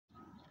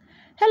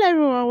Hello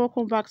everyone,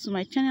 welcome back to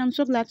my channel. I'm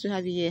so glad to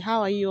have you here.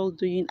 How are you all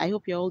doing? I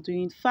hope you're all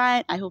doing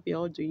fine. I hope you're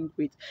all doing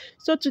great.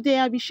 So today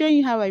I'll be showing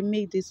you how I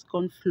made this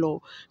corn flour.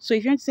 So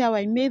if you want to see how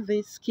I made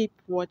this, keep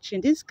watching.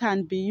 This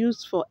can be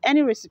used for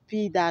any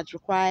recipe that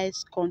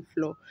requires corn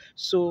flour.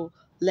 So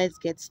let's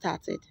get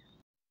started.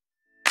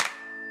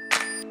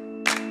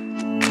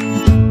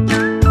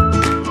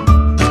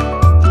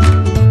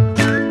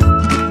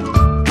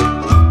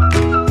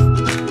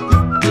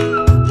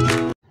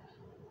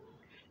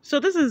 So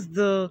this is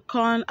the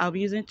corn I'll be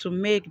using to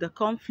make the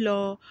corn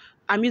flour.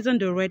 I'm using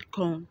the red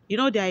corn. You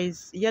know there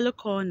is yellow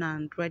corn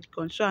and red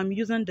corn. So I'm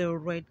using the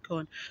red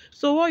corn.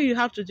 So what you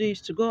have to do is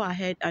to go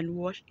ahead and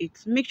wash it.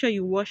 Make sure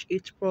you wash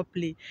it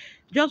properly.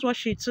 Just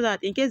wash it so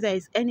that in case there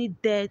is any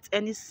dirt,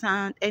 any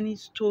sand, any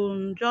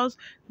stone, just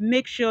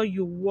make sure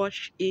you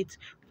wash it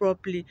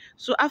properly.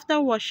 So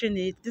after washing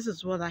it, this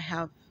is what I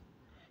have.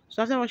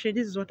 So after washing,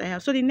 this is what I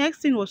have. So the next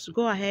thing was to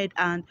go ahead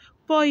and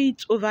pour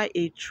it over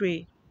a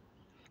tray.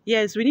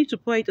 Yes, we need to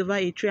pour it over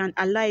a tray and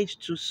allow it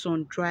to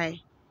sun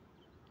dry.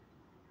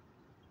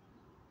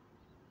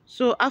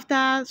 So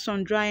after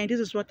sun drying, this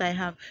is what I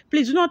have.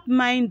 Please do not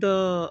mind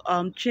the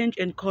change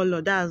in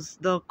color. That's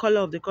the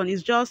color of the corn.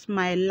 It's just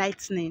my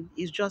lightening.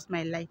 It's just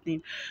my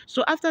lightening.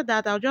 So after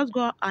that, I'll just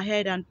go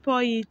ahead and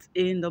pour it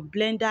in the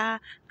blender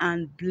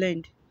and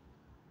blend.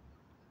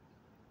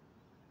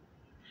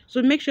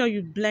 So make sure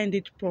you blend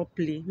it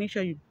properly. Make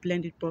sure you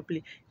blend it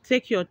properly.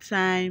 Take your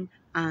time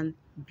and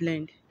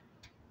blend.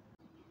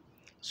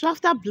 So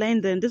after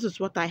blending, this is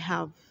what I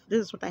have.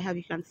 This is what I have.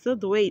 You can see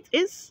the way it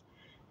is.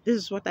 This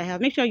is what I have.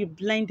 Make sure you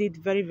blend it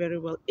very, very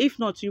well. If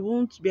not, you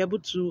won't be able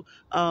to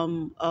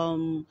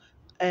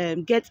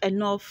get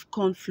enough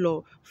corn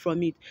flour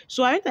from it.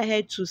 So I went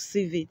ahead to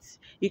sieve it.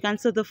 You can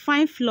see the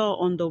fine flour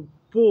on the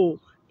bowl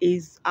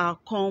is our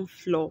corn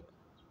flour.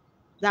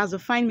 That's the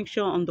fine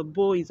mixture on the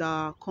bowl is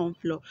our corn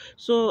flour.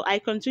 So I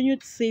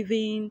continued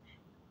sieving.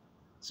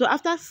 So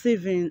after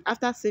saving,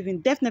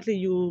 definitely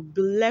you'll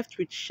be left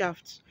with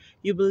shaft.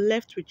 You'll be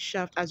left with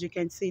shaft, as you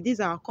can see. These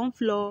are our corn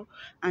flour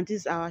and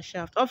this is our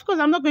shaft. Of course,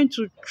 I'm not going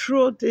to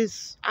throw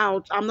this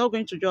out. I'm not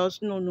going to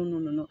just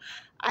no.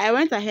 I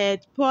went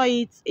ahead, pour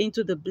it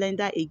into the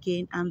blender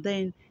again, and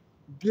then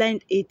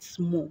blend it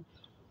more.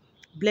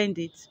 Blend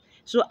it.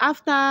 So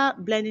after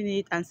blending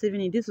it and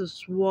saving it, this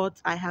is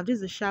what I have. This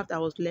is the shaft I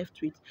was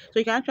left with. So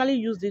you can actually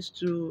use this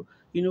to,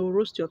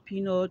 roast your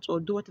peanuts or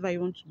do whatever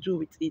you want to do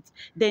with it.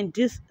 Then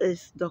this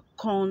is the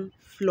corn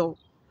flour.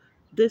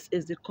 This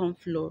is the corn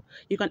flour.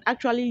 You can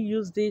actually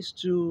use this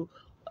to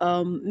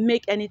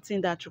make anything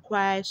that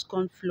requires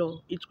corn flour.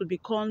 It could be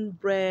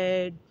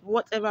cornbread,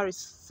 whatever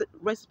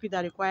recipe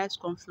that requires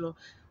corn flour.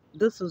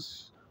 This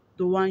is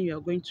the one you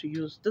are going to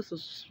use. This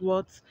is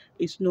what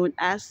is known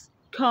as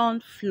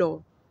corn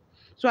flour.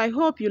 So I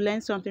hope you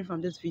learned something from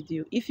this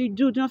video. If you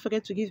do not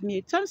forget to give me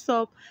a thumbs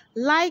up,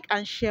 like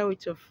and share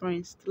with your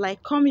friends.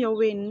 Like, come your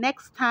way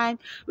next time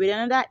with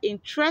another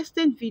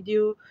interesting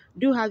video.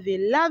 Do have a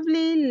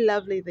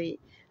lovely day.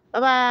 Bye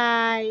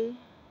bye.